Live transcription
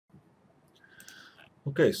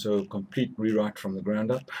Okay, so complete rewrite from the ground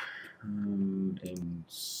up. In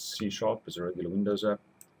C# is a regular Windows app,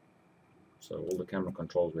 so all the camera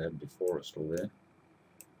controls we had before are still there.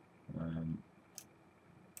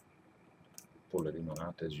 Pull it in or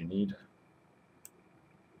out as you need. You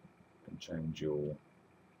can change your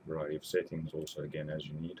variety of settings also again as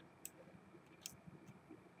you need.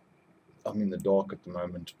 I'm in the dark at the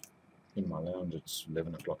moment in my lounge. It's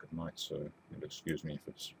 11 o'clock at night, so you'll excuse me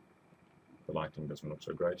if the lighting doesn't look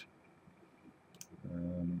so great.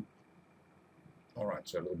 Alright,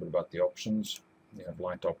 so a little bit about the options. You have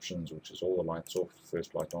light options, which is all the lights off,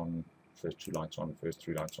 first light on, first two lights on, first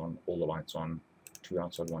three lights on, all the lights on, two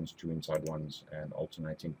outside ones, two inside ones, and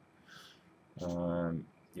alternating.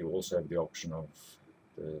 You also have the option of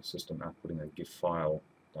the system outputting a GIF file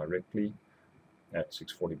directly at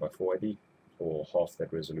 640 by 480 or half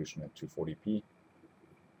that resolution at 240p.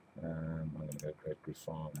 I'm going to go create GIF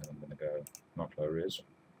file, and I'm going to go not low res,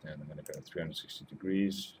 and I'm going to go 360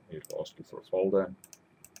 degrees. It'll ask you for a folder. I'm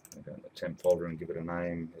going to go in the temp folder and give it a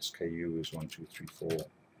name. SKU is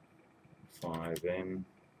 12345N.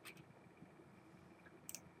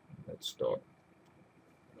 Let's start.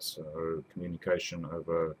 So communication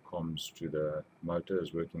over comms to the motor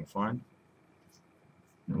is working fine.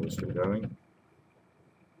 We're still going.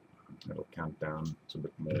 It'll count down. It's a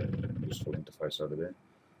bit more useful interface over there.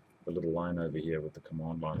 The little line over here with the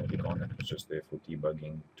command line will be gone. It's just there for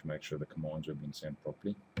debugging to make sure the commands are being sent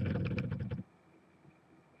properly.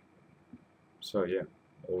 So yeah,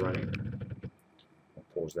 all running. I'll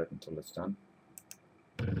pause that until it's done.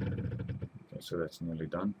 Okay, so that's nearly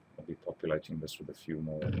done. I'll be populating this with a few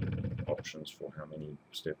more options for how many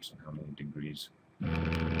steps and how many degrees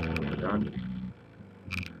we're done.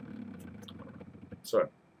 So,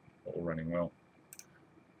 all running well.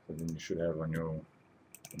 So then you should have on your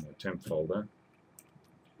temp folder,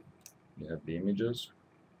 you have the images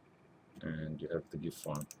and you have the GIF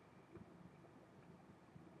file.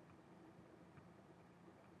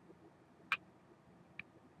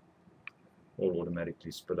 All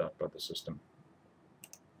automatically split out by the system.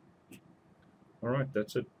 Alright,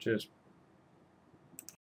 that's it. Cheers.